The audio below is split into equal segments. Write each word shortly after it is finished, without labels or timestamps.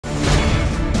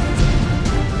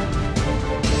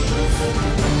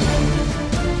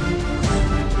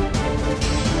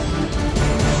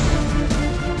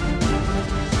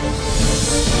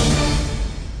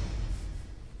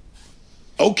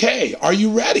Okay, are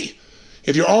you ready?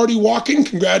 If you're already walking,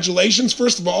 congratulations.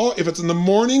 First of all, if it's in the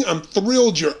morning, I'm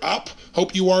thrilled you're up.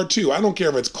 Hope you are too. I don't care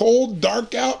if it's cold,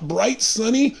 dark out, bright,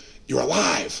 sunny, you're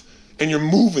alive and you're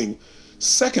moving.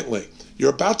 Secondly,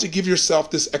 you're about to give yourself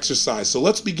this exercise. So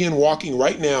let's begin walking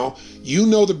right now. You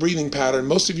know the breathing pattern.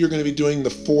 Most of you are going to be doing the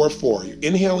 4-4. You're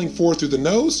inhaling 4 through the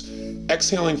nose,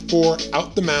 exhaling 4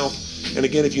 out the mouth. And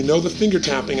again, if you know the finger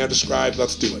tapping I described,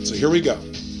 let's do it. So here we go.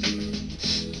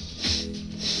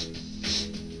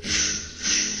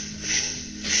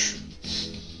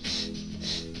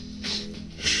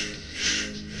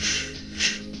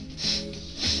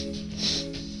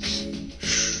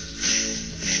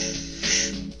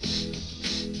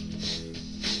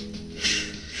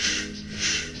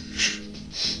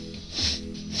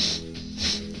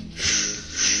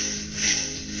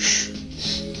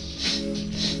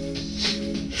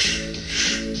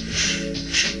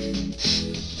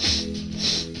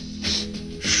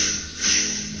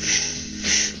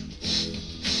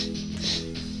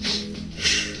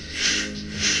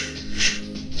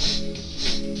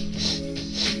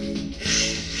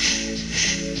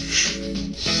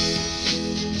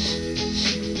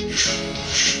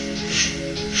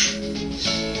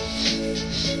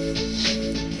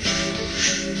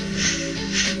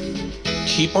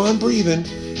 Keep on breathing.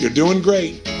 You're doing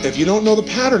great. If you don't know the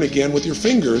pattern again with your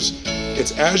fingers,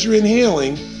 it's as you're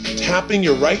inhaling, tapping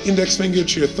your right index finger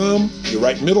to your thumb, your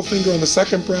right middle finger on the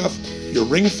second breath, your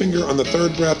ring finger on the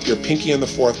third breath, your pinky on the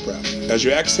fourth breath. As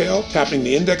you exhale, tapping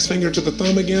the index finger to the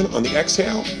thumb again on the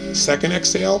exhale, second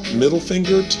exhale, middle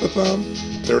finger to the thumb,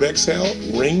 third exhale,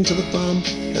 ring to the thumb,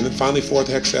 and then finally fourth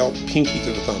exhale, pinky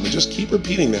to the thumb. And just keep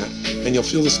repeating that, and you'll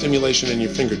feel the stimulation in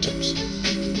your fingertips.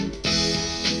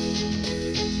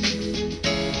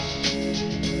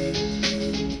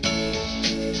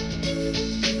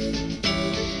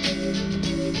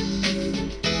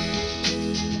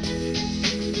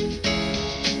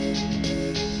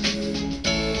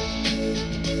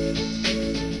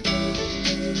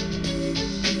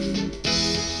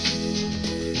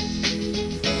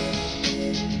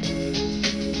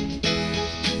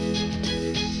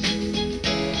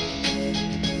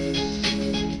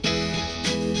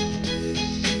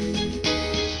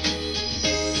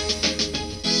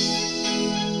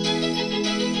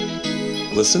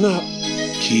 Listen up.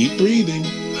 Keep breathing.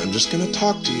 I'm just going to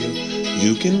talk to you.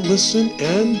 You can listen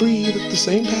and breathe at the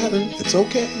same pattern. It's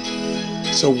okay.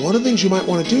 So one of the things you might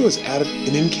want to do is add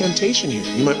an incantation here.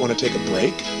 You might want to take a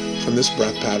break from this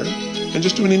breath pattern and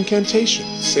just do an incantation.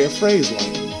 Say a phrase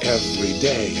like, every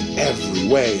day in every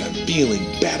way I'm feeling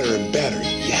better and better.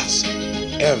 Yes.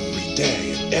 Every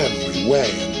day in every way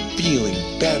I'm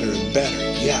feeling better and better.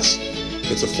 Yes.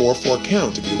 It's a 4-4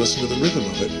 count if you listen to the rhythm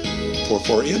of it.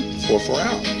 4-4 in, 4-4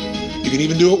 out. You can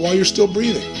even do it while you're still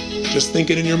breathing. Just think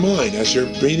it in your mind as you're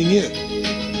breathing in.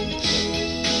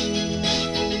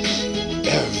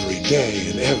 Every day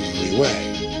in every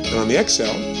way. And on the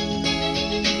exhale,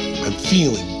 I'm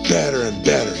feeling better and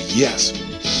better. Yes.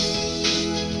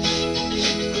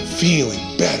 I'm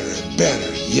feeling better and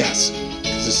better. Yes.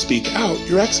 Because to speak out,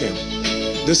 you're exhaling.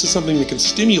 This is something that can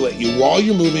stimulate you while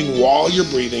you're moving, while you're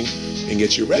breathing, and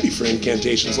get you ready for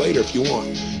incantations later if you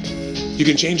want. You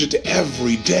can change it to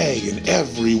every day in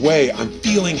every way I'm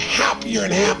feeling happier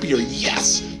and happier.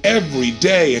 Yes. Every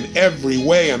day in every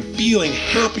way I'm feeling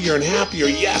happier and happier.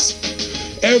 Yes.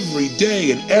 Every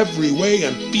day in every way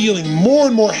I'm feeling more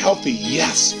and more healthy.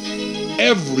 Yes.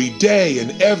 Every day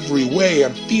in every way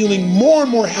I'm feeling more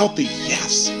and more healthy.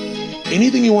 Yes.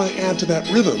 Anything you want to add to that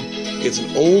rhythm, it's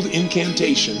an old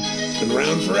incantation. It's been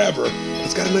around forever.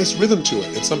 It's got a nice rhythm to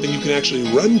it. It's something you can actually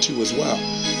run to as well.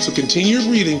 So continue your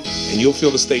breathing and you'll feel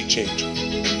the state change.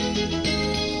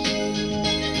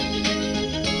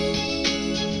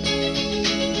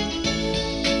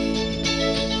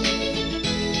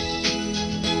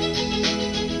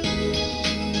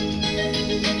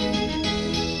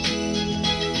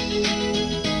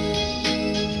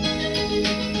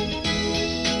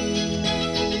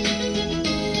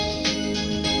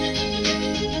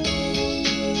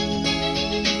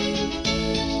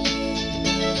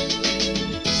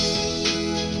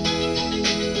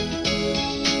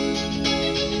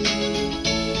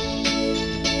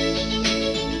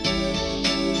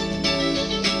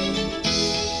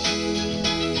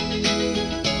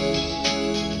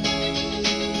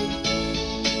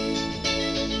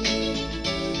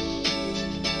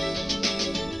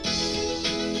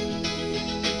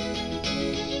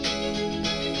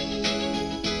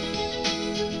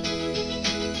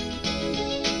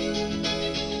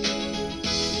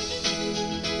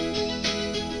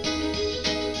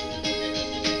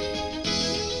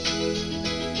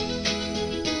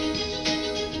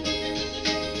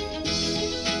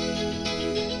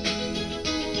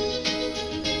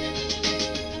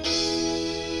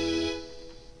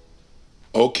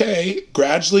 Okay,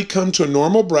 gradually come to a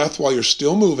normal breath while you're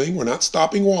still moving. We're not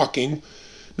stopping walking.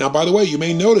 Now, by the way, you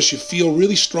may notice you feel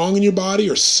really strong in your body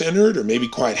or centered or maybe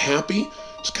quite happy.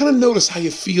 Just kind of notice how you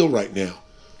feel right now.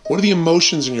 What are the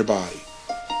emotions in your body?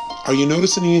 Are you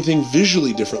noticing anything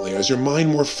visually differently? Is your mind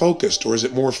more focused or is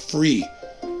it more free?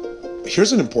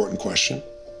 Here's an important question.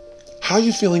 How are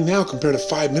you feeling now compared to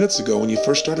 5 minutes ago when you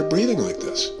first started breathing like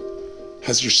this?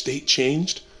 Has your state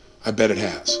changed? I bet it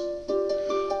has.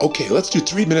 Okay, let's do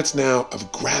 3 minutes now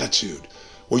of gratitude,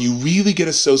 where you really get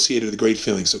associated with great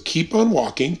feelings. So keep on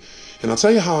walking, and I'll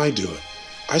tell you how I do it.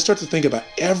 I start to think about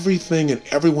everything and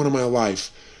everyone in my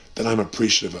life that I'm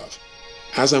appreciative of.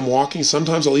 As I'm walking,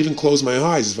 sometimes I'll even close my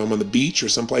eyes if I'm on the beach or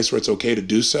someplace where it's okay to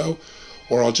do so,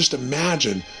 or I'll just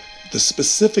imagine the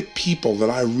specific people that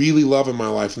I really love in my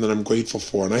life and that I'm grateful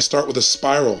for. And I start with a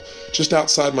spiral just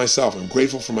outside myself. I'm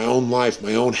grateful for my own life,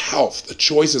 my own health, the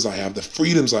choices I have, the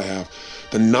freedoms I have,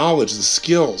 the knowledge, the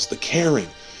skills, the caring.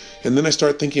 And then I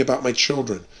start thinking about my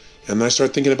children. And then I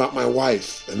start thinking about my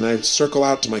wife. And I circle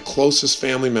out to my closest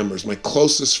family members, my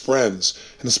closest friends.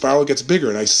 And the spiral gets bigger.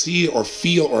 And I see or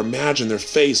feel or imagine their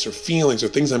face or feelings or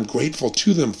things I'm grateful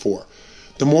to them for.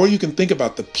 The more you can think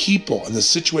about the people and the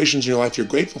situations in your life you're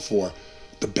grateful for,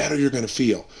 the better you're going to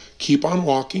feel. Keep on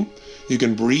walking. You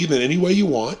can breathe in any way you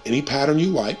want, any pattern you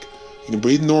like. You can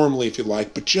breathe normally if you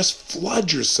like, but just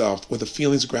flood yourself with the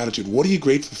feelings of gratitude. What are you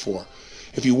grateful for?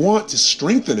 If you want to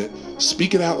strengthen it,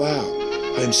 speak it out loud.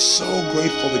 I am so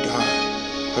grateful to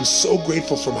God. I'm so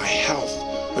grateful for my health.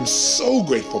 I'm so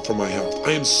grateful for my health.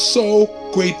 I am so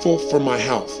grateful for my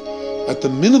health. At the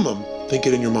minimum, think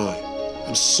it in your mind.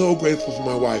 I'm so grateful for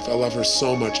my wife. I love her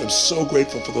so much. I'm so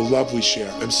grateful for the love we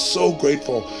share. I'm so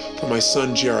grateful for my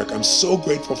son, Jarek. I'm so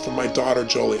grateful for my daughter,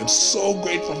 Jolie. I'm so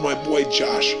grateful for my boy,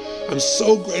 Josh. I'm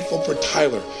so grateful for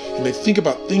Tyler. And I think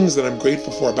about things that I'm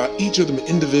grateful for about each of them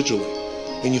individually.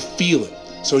 And you feel it.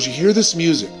 So as you hear this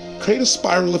music, create a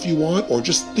spiral if you want, or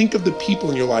just think of the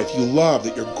people in your life you love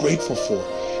that you're grateful for.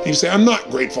 And you say, I'm not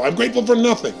grateful. I'm grateful for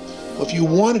nothing. Well, if you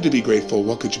wanted to be grateful,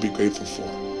 what could you be grateful for?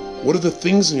 What are the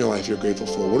things in your life you're grateful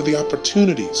for? What are the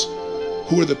opportunities?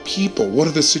 Who are the people? What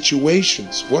are the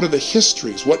situations? What are the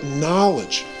histories? What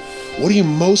knowledge? What are you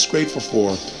most grateful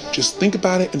for? Just think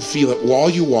about it and feel it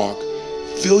while you walk.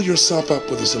 Fill yourself up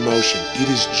with this emotion. It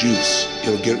is juice.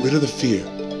 It'll get rid of the fear.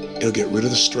 It'll get rid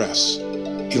of the stress.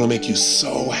 It'll make you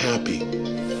so happy.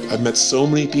 I've met so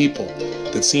many people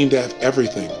that seem to have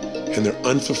everything and they're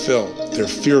unfulfilled, they're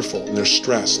fearful, and they're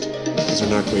stressed because they're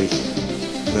not grateful.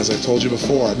 And as I told you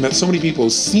before, I've met so many people who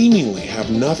seemingly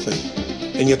have nothing,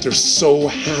 and yet they're so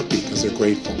happy because they're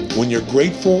grateful. When you're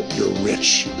grateful, you're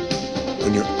rich.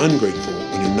 When you're ungrateful,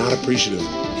 when you're not appreciative,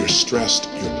 you're stressed,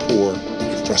 you're poor,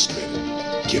 you're frustrated.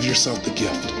 Give yourself the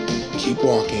gift. Keep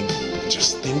walking,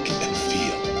 just think and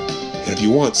feel. And if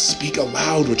you want, speak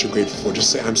aloud what you're grateful for.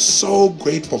 Just say, I'm so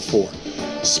grateful for.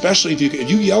 Especially if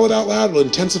you yell it out loud, it'll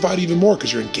intensify it even more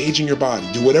because you're engaging your body.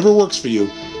 Do whatever works for you,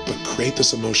 but create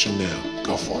this emotion now.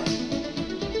 Go for it.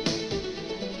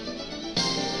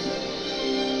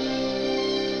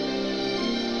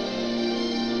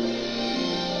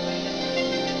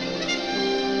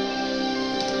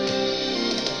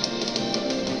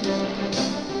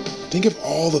 Think of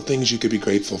all the things you could be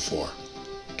grateful for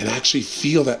and actually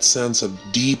feel that sense of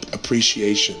deep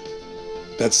appreciation,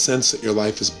 that sense that your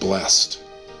life is blessed.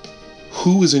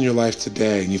 Who is in your life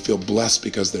today and you feel blessed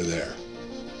because they're there?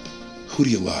 Who do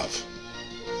you love?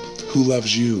 Who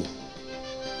loves you?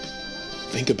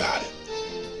 Think about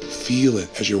it. Feel it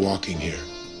as you're walking here.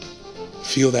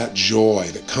 Feel that joy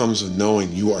that comes with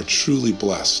knowing you are truly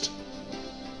blessed.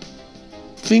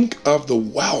 Think of the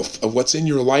wealth of what's in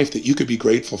your life that you could be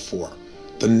grateful for.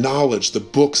 The knowledge, the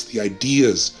books, the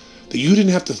ideas that you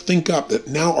didn't have to think up that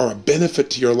now are a benefit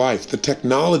to your life. The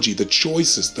technology, the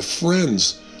choices, the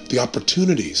friends, the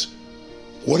opportunities.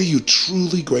 What are you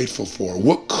truly grateful for?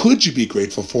 What could you be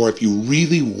grateful for if you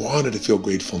really wanted to feel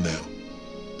grateful now?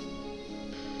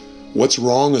 What's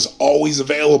wrong is always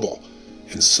available,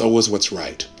 and so is what's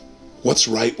right. What's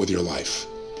right with your life?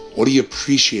 What do you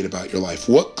appreciate about your life?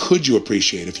 What could you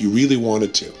appreciate if you really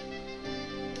wanted to?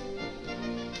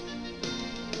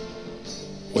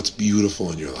 What's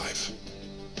beautiful in your life?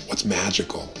 What's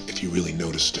magical if you really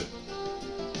noticed it?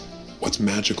 What's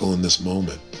magical in this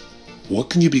moment? What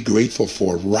can you be grateful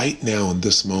for right now in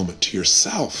this moment to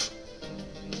yourself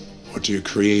or to your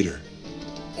Creator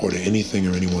or to anything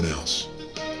or anyone else?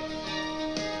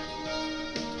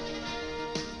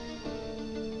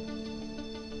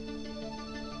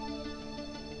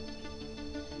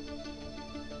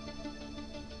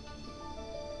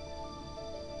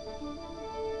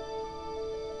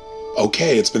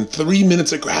 Okay, it's been 3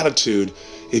 minutes of gratitude.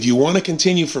 If you want to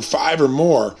continue for 5 or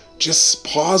more, just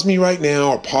pause me right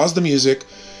now or pause the music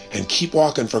and keep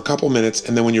walking for a couple minutes.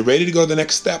 And then when you're ready to go to the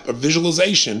next step of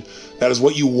visualization, that is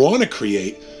what you want to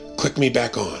create, click me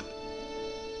back on.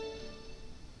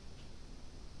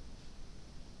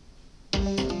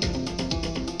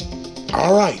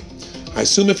 All right. I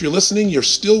assume if you're listening, you're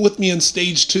still with me in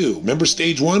stage 2. Remember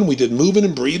stage 1, we did moving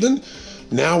and breathing.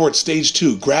 Now we're at stage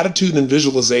 2, gratitude and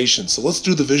visualization. So let's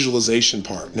do the visualization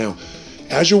part. Now,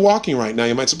 as you're walking right now,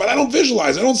 you might say, but I don't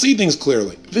visualize, I don't see things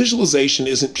clearly. Visualization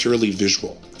isn't purely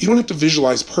visual. You don't have to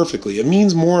visualize perfectly. It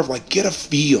means more of like get a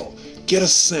feel, get a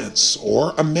sense,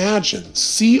 or imagine,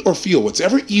 see or feel,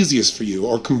 whatever easiest for you,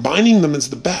 or combining them is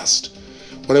the best.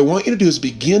 What I want you to do is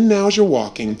begin now as you're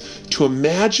walking to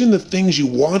imagine the things you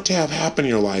want to have happen in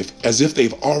your life as if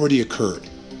they've already occurred.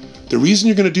 The reason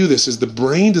you're going to do this is the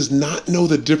brain does not know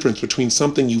the difference between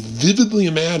something you vividly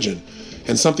imagine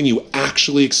and something you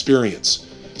actually experience.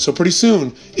 So pretty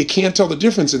soon, it can't tell the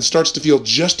difference and starts to feel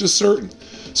just as certain.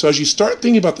 So as you start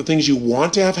thinking about the things you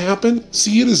want to have happen,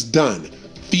 see it as done.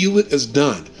 Feel it as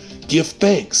done. Give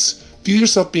thanks. Feel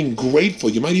yourself being grateful.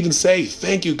 You might even say,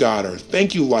 thank you, God, or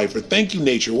thank you, life, or thank you,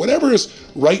 nature, whatever is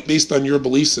right based on your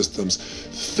belief systems.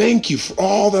 Thank you for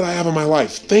all that I have in my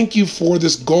life. Thank you for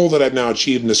this goal that I've now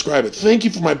achieved and describe it. Thank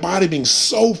you for my body being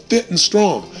so fit and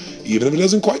strong, even if it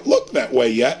doesn't quite look that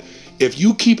way yet. If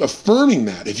you keep affirming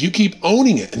that, if you keep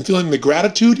owning it and feeling the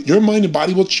gratitude, your mind and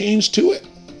body will change to it.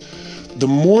 The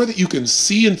more that you can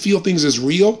see and feel things as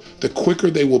real, the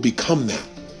quicker they will become that.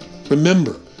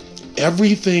 Remember,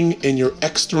 everything in your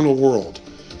external world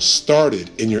started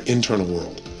in your internal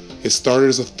world. It started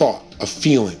as a thought, a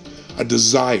feeling, a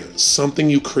desire, something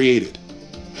you created.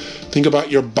 Think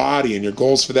about your body and your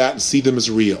goals for that and see them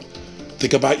as real.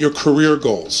 Think about your career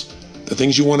goals, the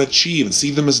things you want to achieve and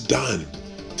see them as done.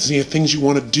 See the things you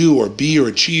want to do or be or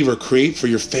achieve or create for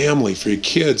your family, for your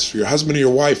kids, for your husband or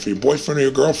your wife, for your boyfriend or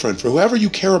your girlfriend, for whoever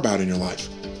you care about in your life.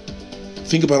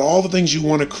 Think about all the things you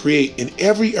want to create in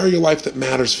every area of life that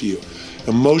matters for you.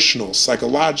 Emotional,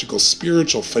 psychological,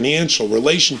 spiritual, financial,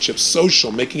 relationships,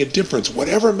 social, making a difference,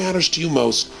 whatever matters to you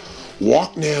most.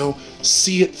 Walk now,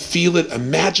 see it, feel it,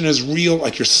 imagine it's real,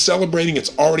 like you're celebrating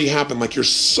it's already happened, like you're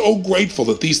so grateful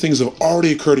that these things have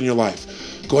already occurred in your life.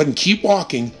 Go ahead and keep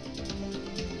walking.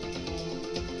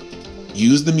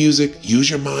 Use the music, use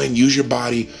your mind, use your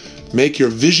body. Make your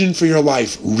vision for your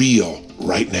life real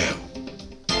right now.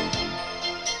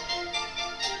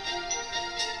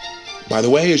 By the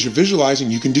way, as you're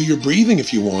visualizing, you can do your breathing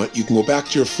if you want. You can go back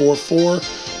to your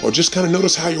 4-4 or just kind of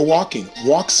notice how you're walking.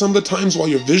 Walk some of the times while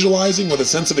you're visualizing with a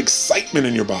sense of excitement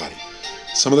in your body.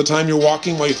 Some of the time you're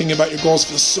walking while you're thinking about your goals,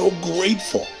 feel so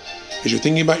grateful. As you're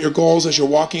thinking about your goals, as you're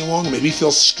walking along, maybe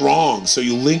feel strong. So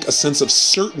you link a sense of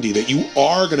certainty that you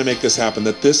are going to make this happen,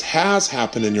 that this has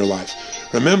happened in your life.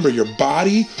 Remember, your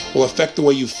body will affect the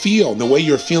way you feel, and the way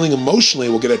you're feeling emotionally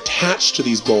will get attached to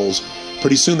these goals.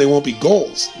 Pretty soon they won't be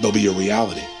goals, they'll be your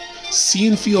reality. See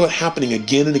and feel it happening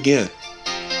again and again.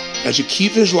 As you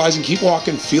keep visualizing, keep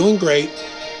walking, feeling great,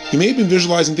 you may have been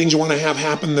visualizing things you want to have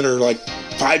happen that are like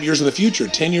 5 years in the future,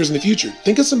 10 years in the future.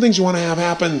 Think of some things you want to have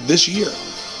happen this year.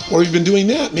 Or you've been doing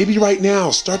that, maybe right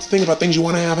now, start to think about things you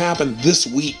want to have happen this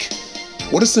week.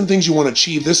 What are some things you want to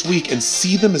achieve this week and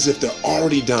see them as if they're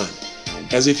already done,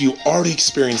 as if you already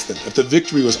experienced them, if the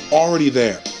victory was already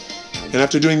there. And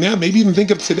after doing that, maybe even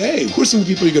think of today. Who are some of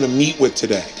the people you're going to meet with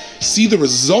today? See the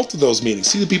result of those meetings.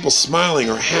 See the people smiling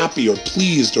or happy or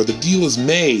pleased, or the deal is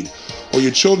made, or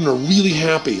your children are really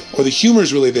happy, or the humor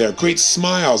is really there, great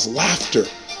smiles, laughter.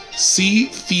 See,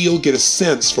 feel, get a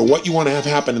sense for what you want to have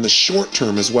happen in the short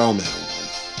term as well now.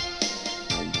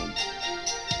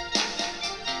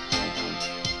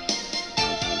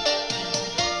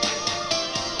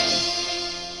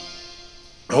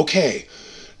 Okay,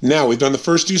 now we've done the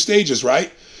first 2 stages,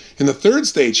 right? In the 3rd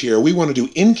stage here, we want to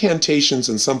do incantations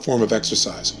in some form of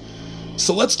exercise.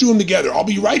 So let's do them together. I'll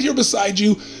be right here beside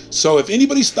you. So if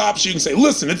anybody stops you, you can say,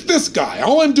 listen, it's this guy.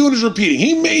 All I'm doing is repeating.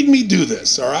 He made me do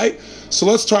this, all right? So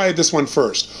let's try this one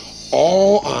first.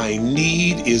 All I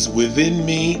need is within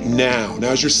me now. Now,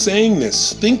 as you're saying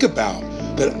this, think about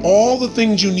that all the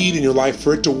things you need in your life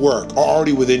for it to work are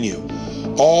already within you.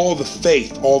 All the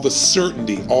faith, all the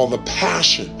certainty, all the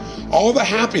passion, all the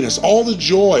happiness, all the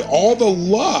joy, all the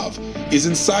love is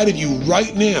inside of you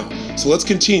right now. So let's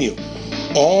continue.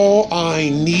 All I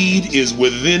need is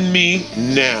within me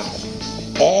now.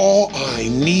 All I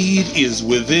need is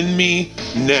within me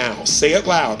now. Say it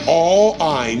loud. All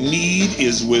I need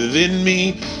is within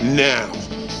me now.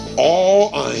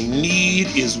 All I need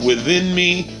is within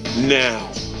me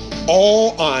now.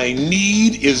 All I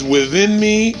need is within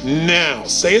me now.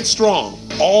 Say it strong.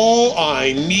 All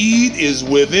I need is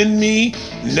within me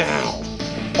now.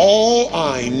 All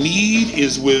I need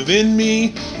is within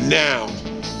me now.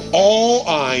 All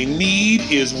I need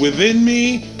is within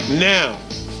me now.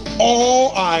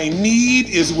 All I need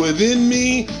is within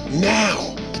me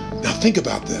now. Now think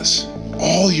about this.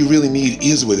 All you really need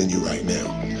is within you right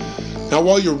now. Now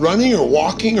while you're running or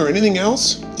walking or anything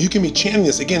else, you can be chanting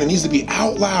this. Again, it needs to be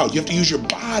out loud. You have to use your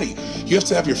body. You have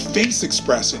to have your face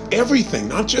express it. Everything,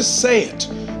 not just say it.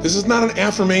 This is not an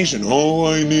affirmation. All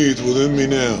I need is within me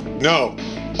now. No.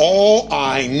 All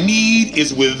I need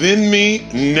is within me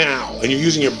now. And you're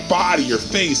using your body, your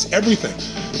face, everything.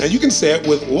 Now you can say it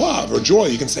with love or joy.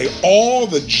 You can say, all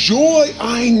the joy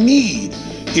I need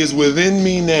is within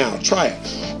me now. Try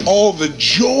it. All the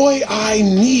joy I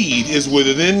need is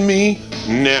within me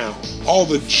now. All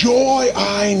the joy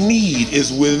I need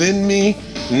is within me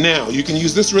now. You can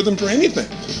use this rhythm for anything.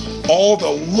 All the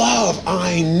love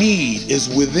I need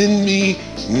is within me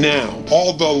now.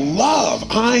 All the love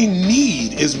I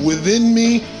need is within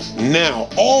me now.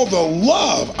 All the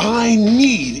love I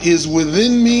need is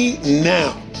within me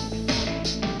now.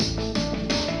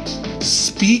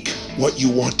 Speak what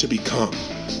you want to become.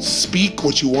 Speak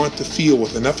what you want to feel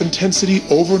with enough intensity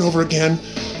over and over again.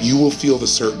 You will feel the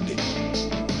certainty.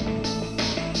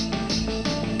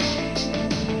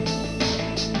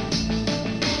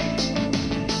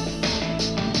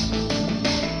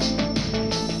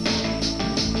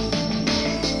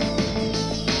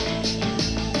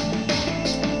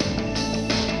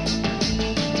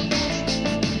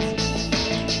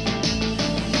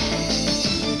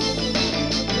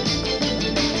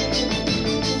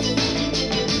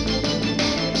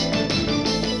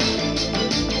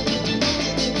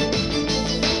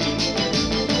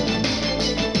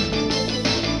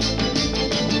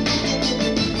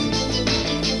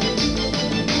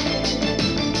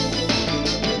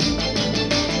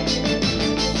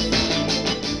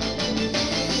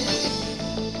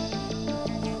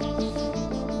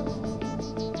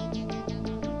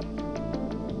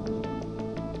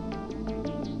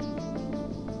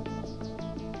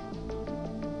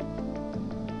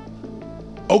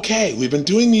 Okay, we've been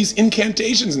doing these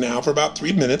incantations now for about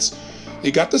 3 minutes.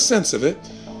 You got the sense of it.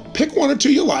 Pick one or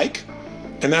two you like,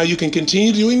 and now you can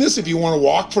continue doing this if you want to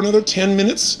walk for another 10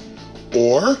 minutes,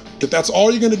 or if that's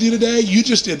all you're going to do today, you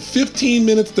just did 15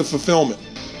 minutes to fulfillment.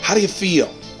 How do you feel?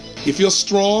 You feel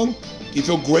strong? You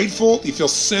feel grateful? You feel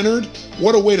centered?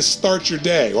 What a way to start your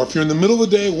day. Or if you're in the middle of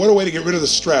the day, what a way to get rid of the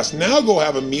stress. Now go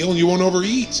have a meal and you won't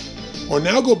overeat. Or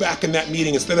now go back in that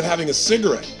meeting instead of having a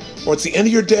cigarette. Or it's the end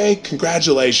of your day,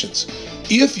 congratulations.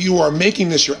 If you are making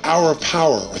this your hour of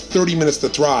power or 30 minutes to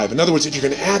thrive, in other words, if you're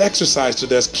going to add exercise to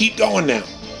this, keep going now.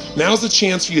 Now's the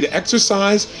chance for you to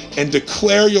exercise and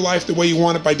declare your life the way you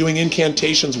want it by doing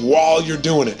incantations while you're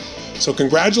doing it. So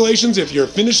congratulations. If you're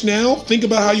finished now, think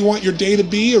about how you want your day to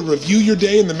be or review your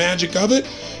day and the magic of it.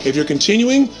 If you're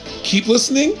continuing, keep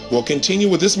listening. We'll continue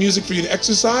with this music for you to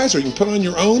exercise, or you can put on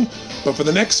your own. But for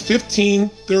the next 15,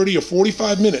 30, or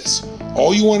 45 minutes,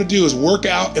 all you want to do is work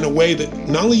out in a way that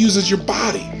not only uses your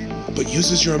body, but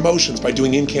uses your emotions by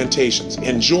doing incantations.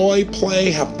 Enjoy, play,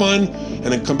 have fun, and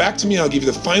then come back to me. I'll give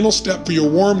you the final step for your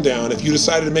warm down if you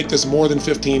decided to make this more than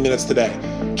 15 minutes today.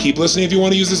 Keep listening if you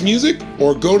want to use this music,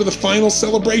 or go to the final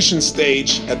celebration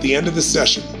stage at the end of the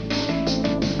session.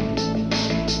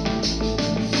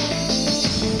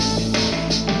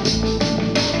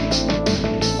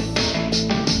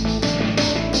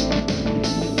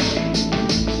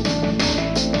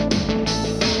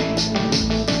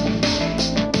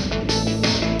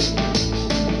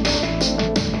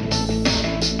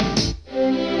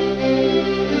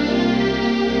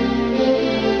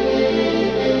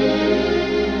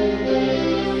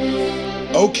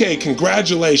 Okay,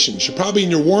 congratulations. You're probably in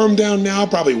your warm down now,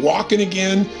 probably walking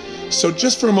again. So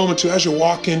just for a moment too, as you're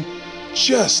walking,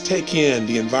 just take in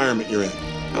the environment you're in.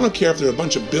 I don't care if there are a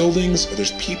bunch of buildings, or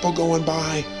there's people going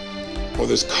by, or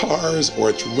there's cars, or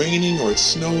it's raining, or it's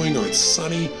snowing, or it's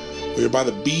sunny, or you're by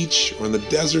the beach, or in the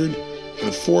desert, in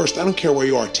a forest. I don't care where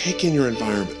you are. Take in your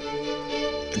environment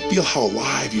and feel how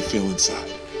alive you feel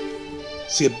inside.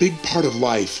 See, a big part of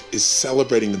life is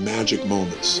celebrating the magic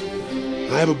moments.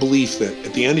 I have a belief that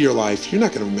at the end of your life, you're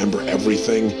not going to remember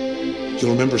everything.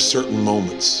 You'll remember certain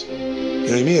moments.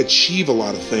 You know, you may achieve a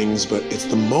lot of things, but it's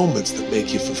the moments that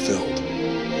make you fulfilled.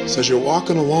 So as you're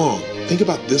walking along, think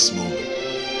about this moment.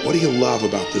 What do you love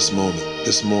about this moment,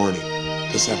 this morning,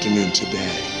 this afternoon,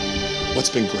 today? What's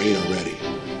been great already?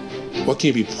 What can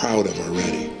you be proud of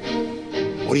already?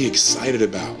 What are you excited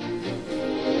about?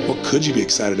 What could you be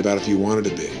excited about if you wanted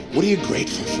to be? What are you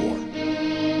grateful for?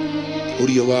 Who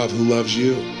do you love? Who loves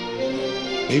you?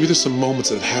 Maybe there's some moments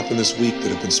that have happened this week that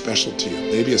have been special to you.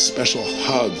 Maybe a special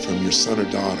hug from your son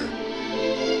or daughter,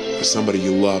 or somebody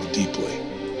you love deeply.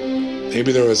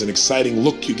 Maybe there was an exciting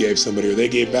look you gave somebody or they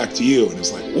gave back to you and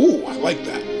it's like, ooh, I like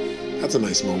that. That's a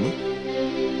nice moment.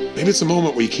 Maybe it's a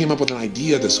moment where you came up with an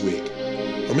idea this week.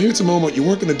 Or maybe it's a moment you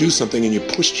weren't going to do something and you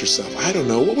pushed yourself. I don't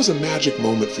know. What was a magic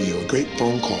moment for you? A great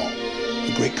phone call,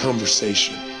 a great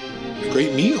conversation, a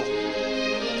great meal,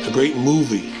 a great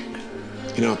movie,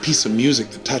 a piece of music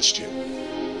that touched you.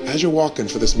 As you're walking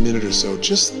for this minute or so,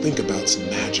 just think about some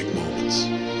magic moments.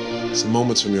 Some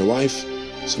moments from your life,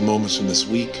 some moments from this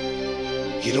week.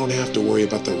 You don't have to worry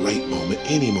about the right moment,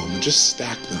 any moment. Just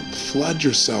stack them. Flood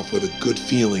yourself with the good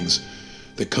feelings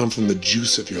that come from the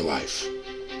juice of your life.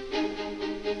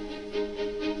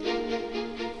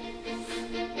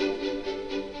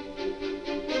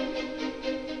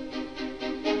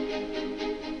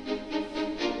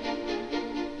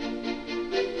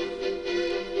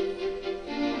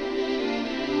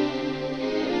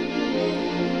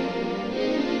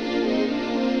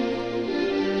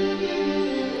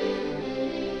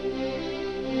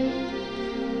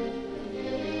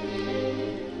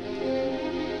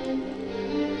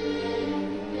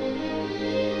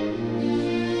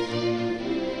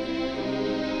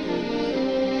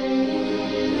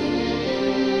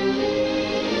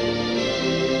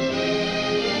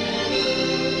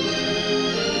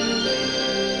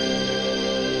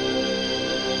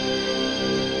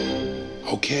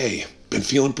 Okay, been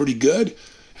feeling pretty good?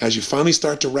 As you finally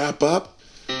start to wrap up,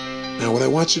 now what I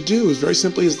want you to do is very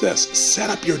simply is this. Set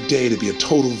up your day to be a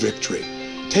total victory.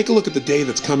 Take a look at the day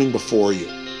that's coming before you.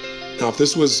 Now, if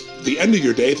this was the end of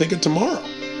your day, think of tomorrow.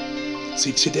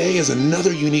 See, today is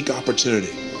another unique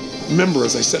opportunity. Remember,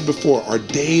 as I said before, our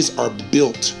days are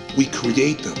built. We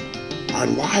create them. Our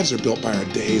lives are built by our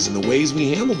days and the ways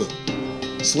we handle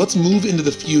them. So let's move into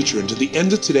the future, into the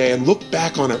end of today, and look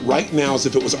back on it right now as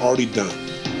if it was already done.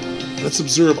 Let's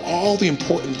observe all the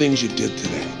important things you did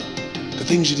today. The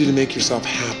things you did to make yourself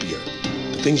happier.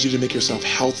 The things you did to make yourself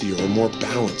healthier or more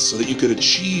balanced so that you could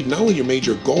achieve not only your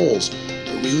major goals,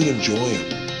 but really enjoy them.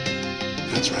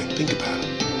 That's right, think about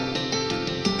it.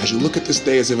 As you look at this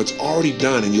day as if it's already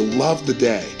done and you love the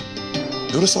day,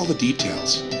 notice all the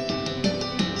details.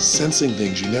 Sensing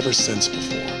things you never sensed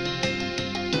before.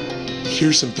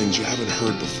 Hear some things you haven't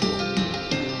heard before.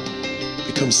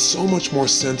 Become so much more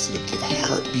sensitive to the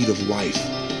heartbeat of life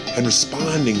and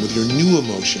responding with your new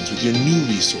emotions, with your new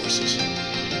resources.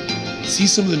 See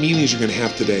some of the meetings you're going to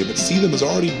have today, but see them as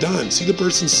already done. See the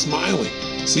person smiling.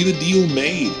 See the deal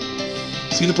made.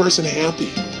 See the person happy.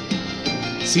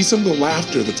 See some of the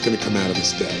laughter that's going to come out of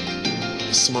this day.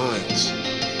 The smiles.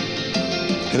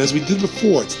 And as we did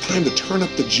before, it's time to turn up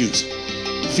the juice.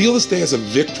 Feel this day as a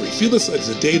victory. Feel this as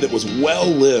a day that was well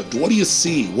lived. What do you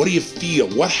see? What do you feel?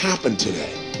 What happened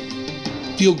today?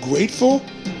 Feel grateful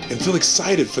and feel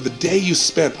excited for the day you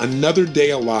spent, another day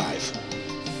alive.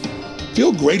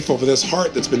 Feel grateful for this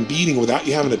heart that's been beating without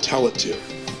you having to tell it to.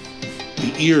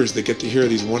 The ears that get to hear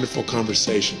these wonderful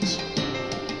conversations.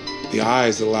 The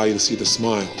eyes that allow you to see the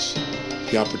smiles,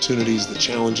 the opportunities, the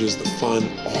challenges, the fun,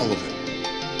 all of it.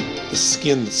 The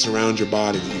skin that surrounds your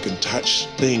body that you can touch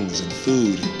things and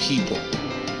food and people.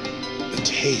 The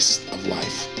taste of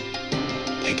life.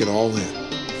 Take it all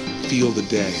in. Feel the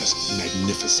day as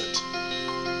magnificent.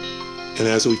 And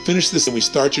as we finish this and we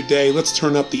start your day, let's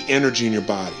turn up the energy in your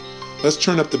body. Let's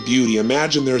turn up the beauty.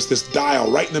 Imagine there's this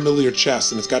dial right in the middle of your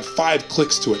chest and it's got 5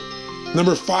 clicks to it.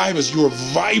 Number 5 is you are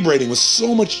vibrating with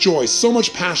so much joy, so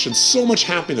much passion, so much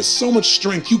happiness, so much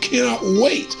strength. You cannot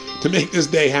wait to make this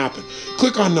day happen.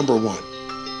 Click on number 1.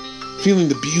 Feeling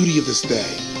the beauty of this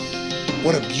day.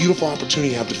 What a beautiful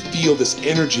opportunity you have to feel this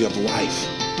energy of life.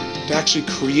 To actually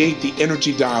create the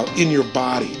energy dial in your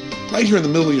body, right here in the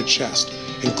middle of your chest.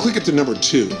 And click it to number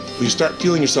 2, where you start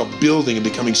feeling yourself building and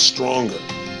becoming stronger.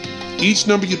 Each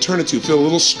number you turn it to, feel a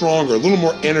little stronger, a little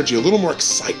more energy, a little more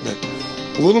excitement,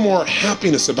 a little more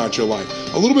happiness about your life,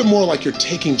 a little bit more like you're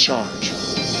taking charge.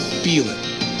 Feel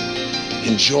it.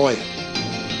 Enjoy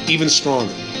it. Even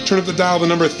stronger. Turn up the dial to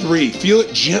number 3. Feel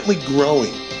it gently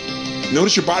growing.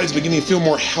 Notice your body's beginning to feel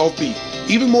more healthy,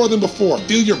 even more than before.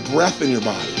 Feel your breath in your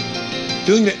body.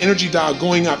 Feeling the energy dial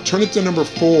going up. Turn it to number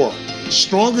 4.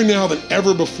 Stronger now than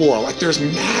ever before. Like there's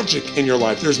magic in your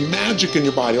life. There's magic in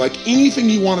your body. Like anything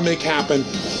you want to make happen,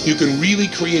 you can really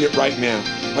create it right now.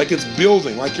 Like it's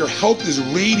building. Like your health is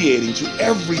radiating to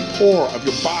every pore of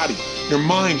your body, your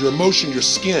mind, your emotion, your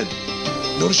skin.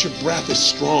 Notice your breath is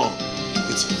strong.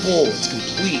 It's full. It's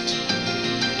complete.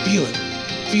 Feel it.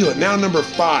 Feel it. Now, number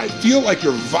 5, feel like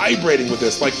you're vibrating with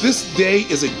this. Like this day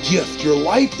is a gift. Your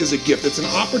life is a gift. It's an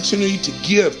opportunity to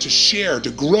give, to share, to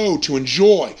grow, to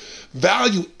enjoy.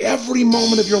 Value every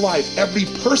moment of your life, every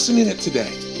person in it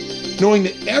today. Knowing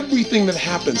that everything that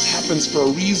happens for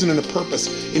a reason and a purpose,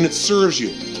 and it serves you.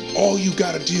 All you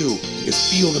got to do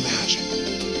is feel the magic.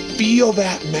 Feel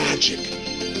that magic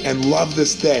and love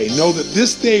this day. Know that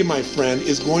this day, my friend,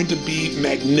 is going to be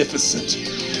magnificent.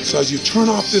 So as you turn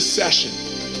off this session,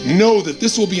 know that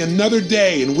this will be another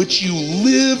day in which you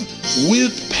live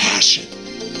with passion.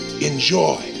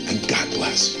 Enjoy, and God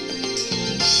bless.